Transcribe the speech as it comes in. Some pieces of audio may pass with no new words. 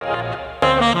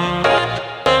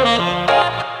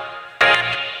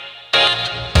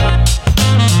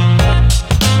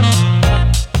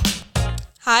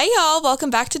Hi, y'all. Welcome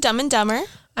back to Dumb and Dumber.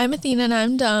 I'm Athena and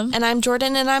I'm dumb. And I'm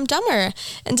Jordan and I'm dumber.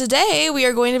 And today we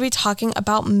are going to be talking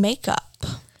about makeup.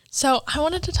 So I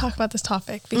wanted to talk about this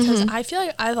topic because I feel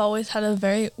like I've always had a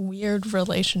very weird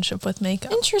relationship with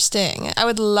makeup. Interesting. I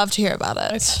would love to hear about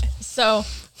it. Okay. So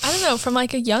I don't know, from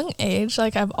like a young age,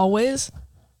 like I've always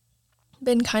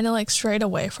been kind of like strayed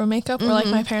away from makeup, or like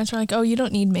my parents were like, oh, you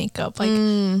don't need makeup,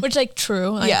 like which like true,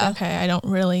 like Yeah. okay, I don't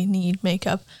really need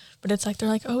makeup, but it's like they're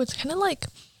like, oh, it's kind of like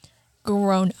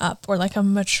grown up or like a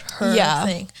mature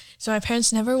thing. So my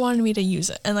parents never wanted me to use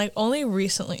it, and like only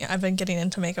recently I've been getting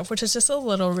into makeup, which is just a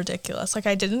little ridiculous. Like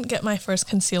I didn't get my first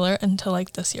concealer until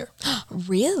like this year.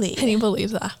 Really? Can you believe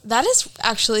that? That is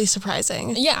actually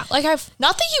surprising. Yeah, like I've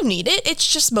Not that you need it,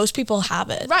 it's just most people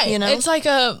have it. right. You know? It's like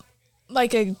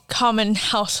a common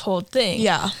household thing.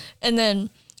 Yeah. And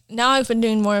then now I've been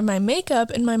doing more of my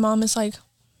makeup, and my mom is like,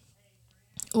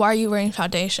 why are you wearing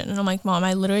foundation? And I'm like, Mom,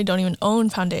 I literally don't even own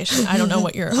foundation. I don't know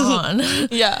what you're on.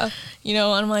 Yeah. You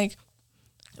know, and I'm like,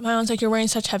 my mom's like, you're wearing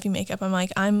such heavy makeup. I'm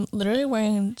like, I'm literally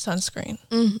wearing sunscreen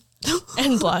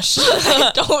and blush.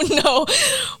 I don't know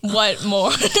what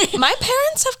more. My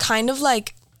parents have kind of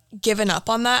like given up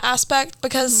on that aspect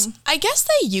because I guess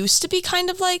they used to be kind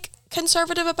of like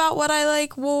conservative about what I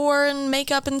like wore and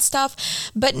makeup and stuff,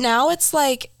 but now it's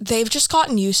like they've just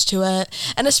gotten used to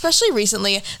it. And especially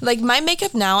recently, like my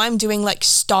makeup now, I'm doing like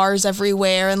stars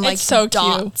everywhere and like It's so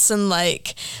dots and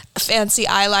like fancy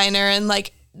eyeliner, and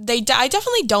like I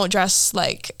definitely don't dress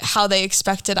like how they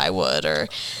expected I would, or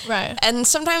Right. and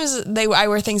sometimes I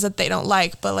wear things that they don't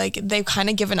like, but like they've kind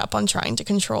of given up on trying to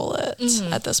control it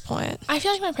at this point. I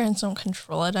feel like my parents don't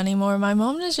control it anymore. My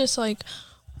mom is just like,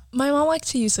 my mom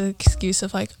likes to use the excuse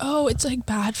of like, oh, it's like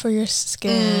bad for your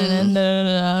skin and da, da,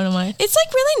 da, da. And I'm like, It's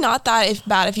like really not that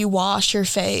bad if you wash your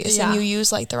face and Yeah. you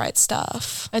use like the right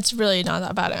stuff. it's really not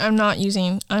that bad. I'm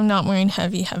not wearing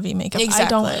heavy makeup. Exactly. I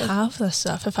don't have the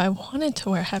stuff if I wanted to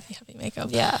wear heavy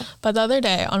makeup. Yeah. But the other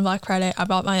day on Black Friday, I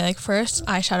bought my like first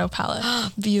eyeshadow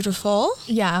palette. Beautiful.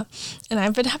 Yeah. And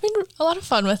I've been having a lot of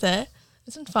fun with it.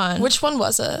 It's been fun. Which one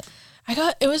was it?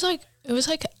 it was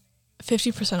like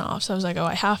 50% off. So I was like, oh,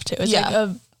 I have to. It's Yeah.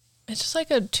 like it's just like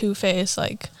a Too Faced,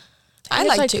 like, I it's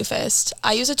like like- Too Faced.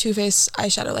 I use a Too Faced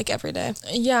eyeshadow like every day.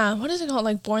 yeah, what is it called?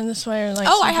 Like Born This Way, or like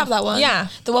Oh, I something. have that one. Yeah.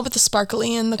 The one with the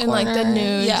sparkly in the And, corner. like, the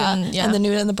nude Yeah. and- yeah. And the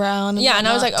nude and the brown. Yeah, and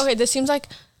I was like, whatnot. okay, this seems like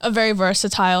a very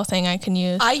versatile thing I can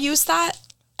use. I use that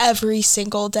every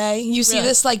single day. You see Really?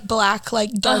 this like black,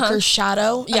 like darker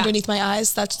shadow Yeah. underneath my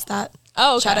eyes. That's that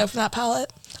Oh, okay. shadow from that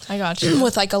palette I got you.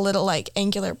 with like a little like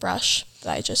angular brush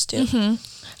that I just do.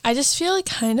 I just feel like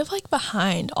kind of like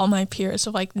behind all my peers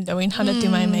of like knowing how to do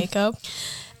my makeup.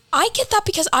 I get that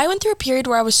because I went through a period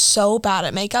where I was so bad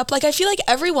at makeup. Like, I feel like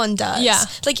everyone does. Yeah.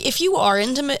 Like, if you are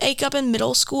into makeup in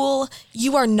middle school,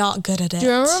 you are not good at it. Do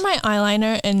you remember my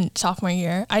eyeliner in sophomore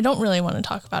year? I don't really want to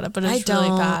talk about it, but it was really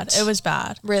bad. don't. It was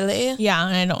bad. Really? Yeah,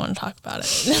 and I don't want to talk about it.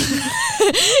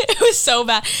 It was so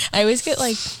bad. I always get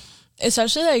like,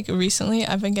 especially like recently,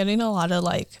 I've been getting a lot of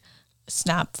like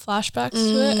snap flashbacks to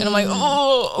it, and I'm like,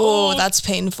 Oh, that's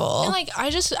painful. And like I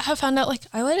just have found out like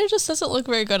eyeliner just doesn't look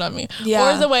very good on me.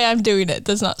 Yeah. Or the way I'm doing it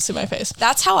does not suit my face.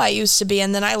 That's how I used to be.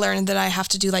 And then I learned that I have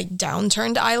to do like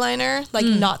downturned eyeliner, like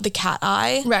not the cat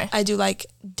eye. Right. I do like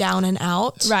down and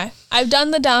out. Right. I've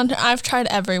done the down. I've tried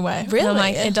every way. And I'm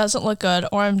like, Really? it doesn't look good,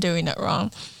 or I'm doing it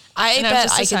wrong. I And I've bet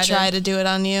just I could decided- try to do it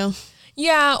on you.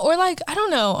 Yeah. Or like I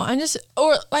don't know.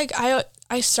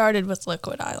 I started with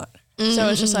liquid eyeliner, so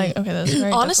it's just like, okay, that's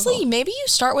very Honestly, difficult. maybe you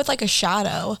start with like a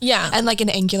shadow. Yeah. And like an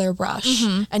angular brush.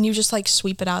 And you just like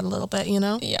sweep it out a little bit, you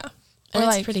know? Yeah. And Or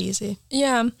it's like pretty easy.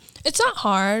 yeah, it's not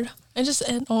hard.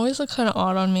 It always looks kind of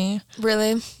odd on me.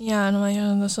 Really? Yeah, and I'm like,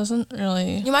 oh, this isn't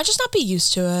really You might just not be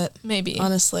used to it, maybe.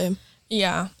 honestly.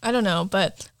 Yeah, I don't know,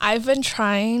 but I've been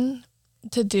trying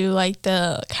to do like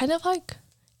the kind of like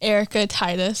Erica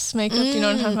Titus makeup. Do you know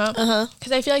what I'm talking about? Uh-huh.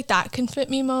 Because I feel like that can fit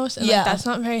me most, and Yeah. like that's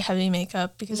not very heavy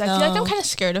makeup. Because I feel like I'm No. kind of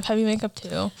scared of heavy makeup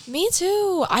too. Me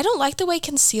too. I don't like the way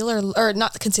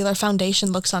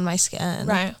foundation looks on my skin.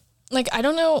 Right? Like I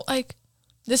don't know. Like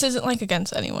this isn't like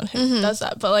against anyone who does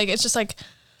that, but like it's just like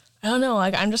I don't know.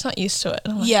 Like I'm just not used to it.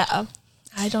 And I'm like, Yeah.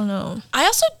 I don't know. I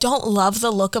also don't love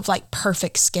the look of like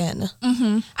perfect skin.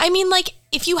 I mean, like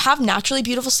if you have naturally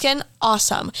beautiful skin,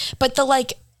 awesome. But the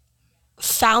like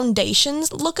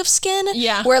foundations look of skin,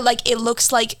 Yeah. where like it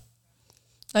looks like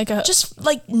Like a just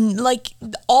like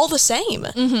all the same.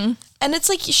 And it's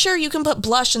like, sure, you can put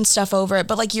blush and stuff over it,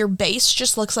 but like your base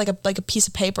just looks like a piece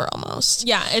of paper almost.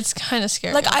 Yeah, it's kind of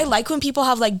scary. Like I like when people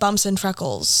have like bumps and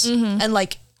freckles, and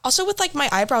like also with like my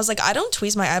eyebrows, like I don't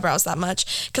tweeze my eyebrows that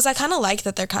much because I kind of like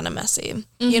that they're kind of messy.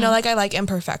 You know, like I like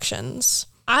imperfections.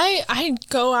 I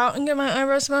go out and get my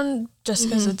eyebrows done just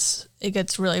because it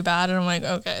gets really bad, and I'm like,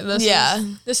 okay,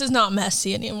 this is not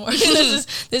messy anymore.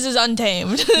 this is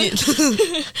untamed.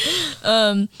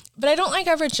 But I don't like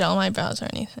ever gel my brows or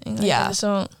anything. Like, Yeah. I just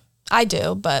don't. I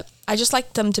do, but I just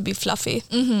like them to be fluffy.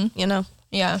 You know.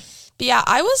 Yeah. But yeah,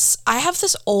 I have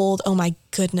this old, oh my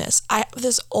goodness, I have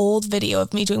this old video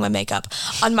of me doing my makeup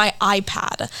on my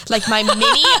iPad, like my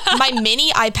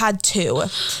mini iPad 2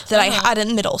 that I had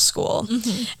in middle school.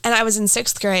 And I was in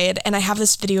 6th grade, and I have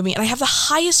this video of me, and I have the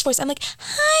highest voice. I'm like,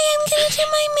 hi, I'm gonna do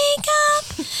my makeup.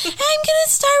 I'm gonna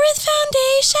start with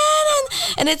foundation,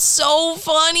 and it's so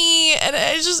funny, and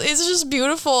it's just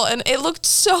beautiful, and it looked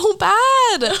so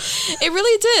bad. It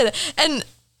really did. And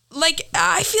like,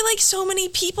 I feel like so many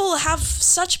people have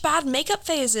such bad makeup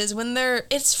phases when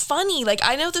it's funny. Like,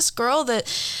 I know this girl that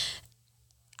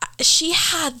she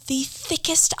had the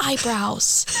thickest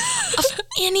eyebrows of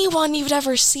anyone you've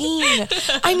ever seen.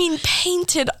 I mean,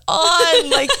 painted on.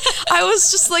 Like, I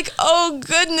was just like, oh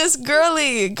goodness, girl.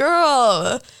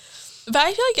 But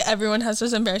I feel like everyone has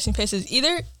those embarrassing faces.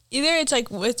 Either it's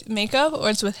like with makeup,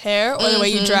 or it's with hair, or the way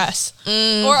you dress,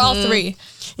 or all three.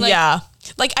 Like, yeah.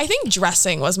 Like, I think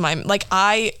dressing was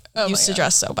I used to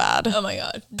dress so bad. Oh my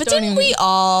God. But didn't we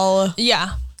all?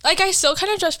 Yeah. Like, I still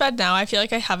kind of dress bad now. I feel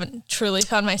like I haven't truly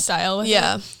found my style with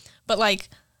it. But like,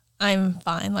 I'm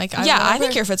fine. Like, I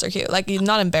think your fits are cute. Like,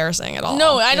 not embarrassing at all.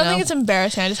 No, I don't think it's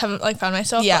embarrassing. I just haven't like found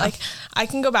myself. Yeah. But like, I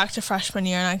can go back to freshman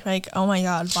year and I'm like, oh my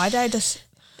God, why did I just...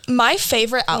 My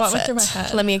favorite outfit, went through my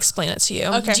head? Let me explain it to you.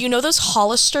 Okay. Do you know those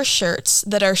Hollister shirts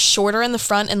that are shorter in the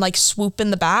front and like swoop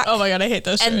in the back? Oh my God, I hate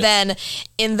those shirts. And then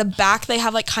in the back, they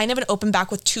have like kind of an open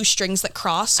back with 2 strings that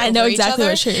cross over I know each exactly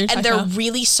other, what shirt you're talking and they're about.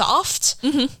 really soft.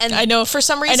 And I know. for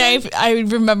some reason. And I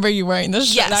remember you wearing this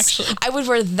shirt, Yes, actually. I would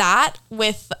wear that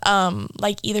with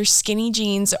like either skinny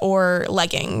jeans or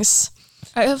leggings.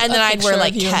 And then I'd wear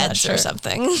like Keds or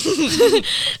something.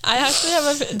 I actually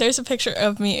have there's a picture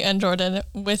of me and Jordan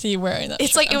with you wearing that.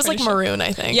 It's shirt, like, it was like maroon,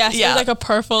 I think. Yes, yeah. It was like a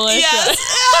purplish. Yes.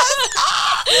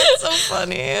 It's so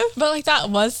funny. But like, that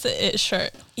was the it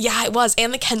shirt. Yeah, it was.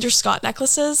 And the Kendra Scott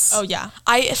necklaces. Oh yeah.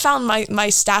 I found my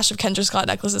stash of Kendra Scott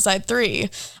necklaces. I had 3.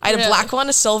 I had a black one,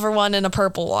 a silver one, and a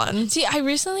purple one. See, I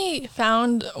recently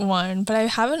found one, but I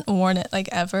haven't worn it like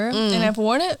ever. And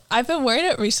I've been wearing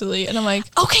it recently, and I'm like,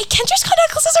 okay, Kendra Scott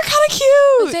necklaces are kind of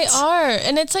cute. They are.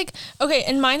 And it's like, okay,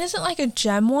 and mine isn't like a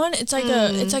gem one. It's like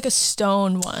it's like a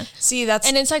stone one. See, that's...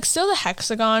 And it's like still the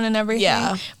hexagon and everything.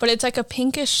 Yeah. But it's like a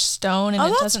pinkish stone,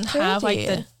 and it doesn't have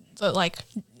like the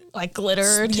like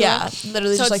glitter to it.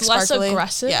 Literally so just like less sparkly.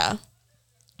 aggressive. Yeah.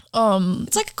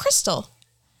 It's like a crystal.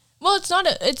 Well, it's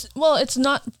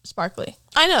not sparkly.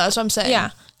 I know, that's what I'm saying. Yeah.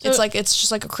 It's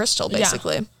just like a crystal,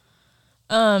 basically. Yeah.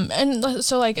 And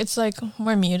so like, it's like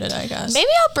more muted, I guess. Maybe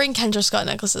I'll bring Kendra Scott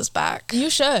necklaces back. You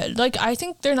should. Like, I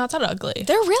think they're not that ugly.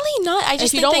 They're really not. I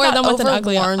just if you think don't they wear got them with an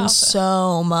ugly overworn outfit.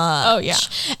 so much. Oh yeah.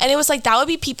 And it was like, that would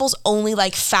be people's only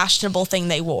like fashionable thing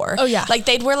they wore. Oh yeah. Like,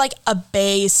 they'd wear like a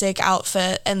basic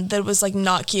outfit and that was like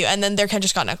not cute, and then their Kendra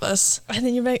Scott necklace. And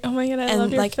then you're like, oh my God, I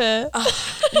love your like, fit.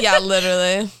 Yeah,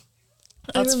 literally.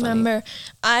 That's I remember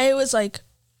I was like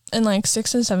in like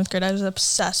 6th and 7th grade, I was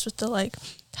obsessed with the like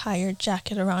tie your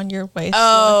jacket around your waist.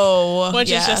 Oh,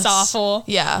 which is just awful.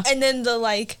 Yeah. And then the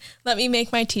like, let me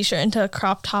make my t-shirt into a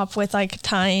crop top with like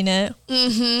tying it.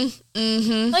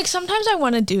 Like, sometimes I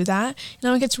want to do that. You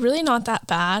know, like, it's really not that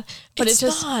bad, but it's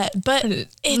not. But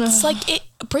it's like, it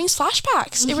brings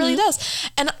flashbacks. It really does.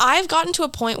 And I've gotten to a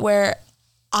point where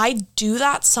I do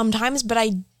that sometimes, but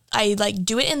I like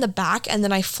do it in the back and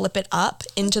then I flip it up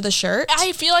into the shirt.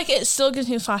 I feel like it still gives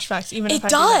me flashbacks, even if it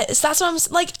does. That's what I'm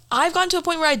like. I've gotten to a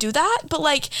point where I do that, but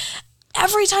like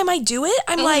every time I do it,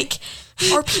 I'm like,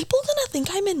 are people gonna think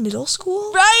I'm in middle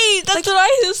school? Right. That's what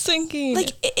I was thinking.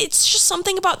 Like, it's just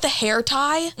something about the hair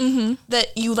tie that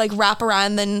you like wrap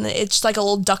around, and then it's just like a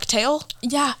little ducktail.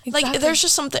 Yeah. Exactly. Like, there's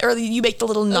just something, or you make the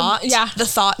little knot. Yeah. The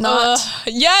thought knot.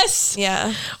 Yes.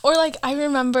 Yeah. Or like, I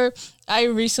remember I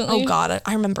recently. Oh God,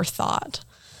 I remember thought.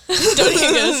 Don't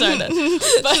even get started.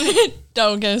 But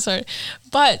don't get started.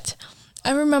 But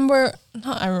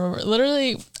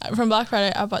literally from Black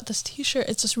Friday, I bought this t-shirt.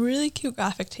 It's this really cute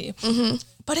graphic tee.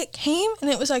 But it came and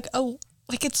it was like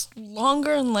like it's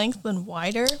longer in length than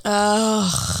wider.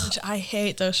 Oh, Which I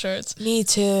hate those shirts. me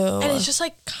too. And it's just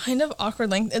like kind of awkward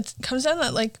length. It comes down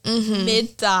that like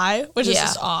mid thigh, which is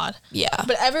just odd. Yeah.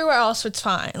 But everywhere else it's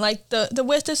fine. Like the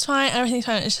width is fine, everything's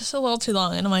fine. It's just a little too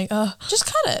long, and I'm like, oh, Just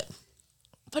cut it.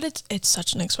 but it's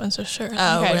such an expensive shirt.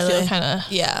 Oh, I really? feel kind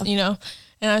of, Yeah. you know.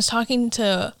 And I was talking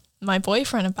to my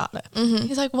boyfriend about it.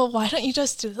 He's like, well, why don't you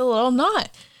just do the little knot?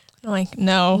 And I'm like,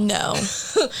 no, No.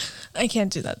 I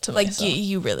can't do that to Like, myself.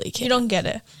 you really can't. You don't get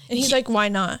it. And he's like, why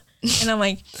not? And I'm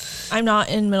like, I'm not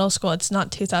in middle school. It's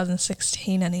not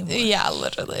 2016 anymore. Yeah,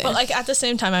 literally. But like at the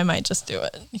same time, I might just do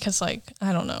it because like,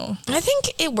 I don't know. I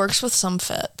think it works with some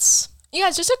fits. Yeah,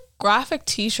 it's just a graphic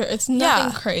t-shirt. It's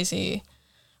nothing crazy.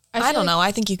 I don't know.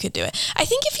 I think you could do it. I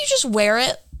think if you just wear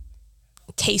it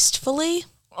tastefully.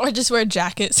 Or just wear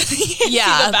jackets.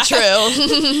 Yeah,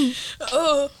 true.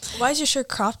 Oh, why is your shirt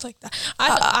cropped like that?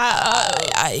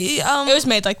 It was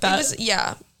made like that.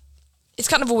 Yeah. It's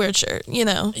kind of a weird shirt, you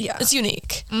know? Yeah. It's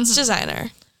unique. It's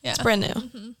designer. Yeah. It's brand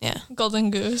new. Yeah.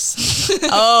 Golden Goose.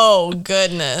 Oh,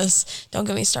 goodness. Don't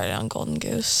get me started on Golden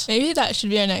Goose. Maybe that should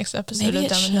be our next episode Maybe of it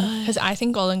Dumb and Dumb. Because I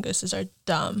think Golden Gooses are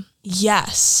dumb.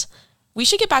 Yes. We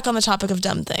should get back on the topic of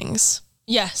dumb things.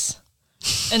 Yes.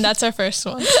 And that's our first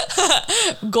one.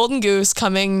 Golden Goose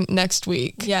coming next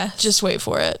week. Yes. Just wait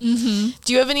for it.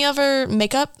 Do you have any other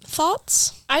makeup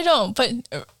thoughts? I don't, but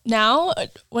now,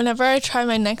 whenever I try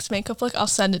my next makeup look, I'll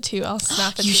send it to you. I'll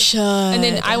snap it to you. You should. And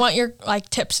then I want your like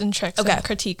tips and tricks Okay. and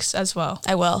critiques as well.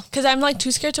 I will. Because I'm like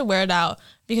too scared to wear it out.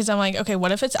 Because I'm like, okay,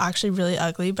 what if it's actually really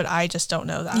ugly, but I just don't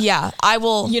know that? Yeah, I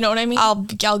will. You know what I mean? I'll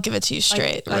give it to you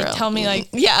straight. Like real. tell me like,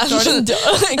 Yeah. Jordan,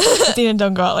 Christina,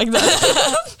 don't go out like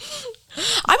that.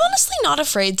 I'm honestly not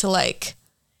afraid to like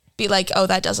be like, oh,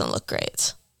 that doesn't look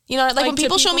great. You know, like when to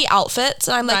people show me outfits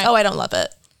and I'm like, Right. oh, I don't love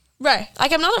it. Right.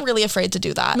 Like I'm not really afraid to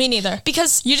do that. Me neither.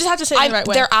 Because You just have to say it the right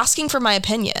way. They're asking for my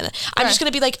opinion. I'm just Right.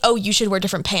 gonna be like, oh, you should wear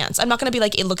different pants. I'm not gonna be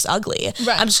like, it looks ugly.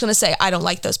 Right. I'm just gonna say, I don't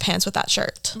like those pants with that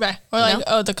shirt. Right. Or You like, know?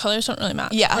 oh, the colors don't really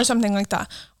match. Yeah. Or something like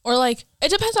that. Or like, it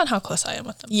depends on how close I am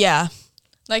with them. Yeah.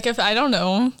 Like if I don't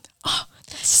know. Oh,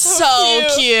 that's So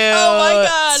cute. Oh my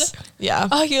God. Yeah.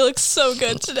 Oh, you look so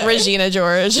good today. Regina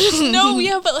George. No,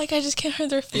 yeah, but like I just can't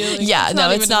hurt their feelings. Yeah, no,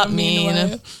 it's even not in a mean mean.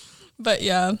 way. But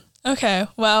yeah. Okay.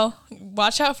 Well,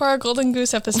 watch out for our Golden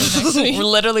Goose episode next week.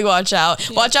 Literally watch out.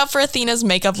 Yeah. Watch out for Athena's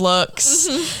makeup looks.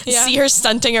 Yeah. See her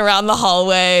stunting around the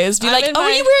hallways. Be I'm like, in oh, are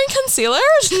my- you wearing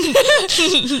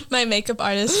concealer? My makeup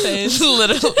artist phase.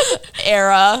 Little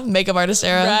era, makeup artist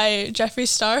era. Right. Jeffree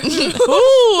Star.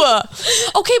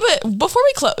 Ooh. Okay, but before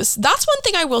we close, that's one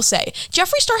thing I will say.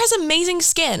 Jeffree Star has amazing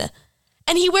skin.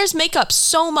 And he wears makeup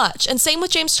so much. And same with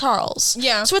James Charles.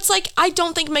 Yeah. So it's like, I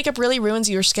don't think makeup really ruins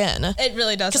your skin. It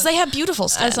really does. Because they have beautiful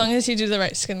skin. As long as you do the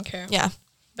right skincare. Yeah.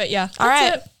 But yeah. All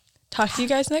right. It. Talk to you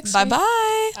guys next week.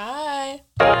 Bye-bye.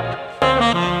 Bye.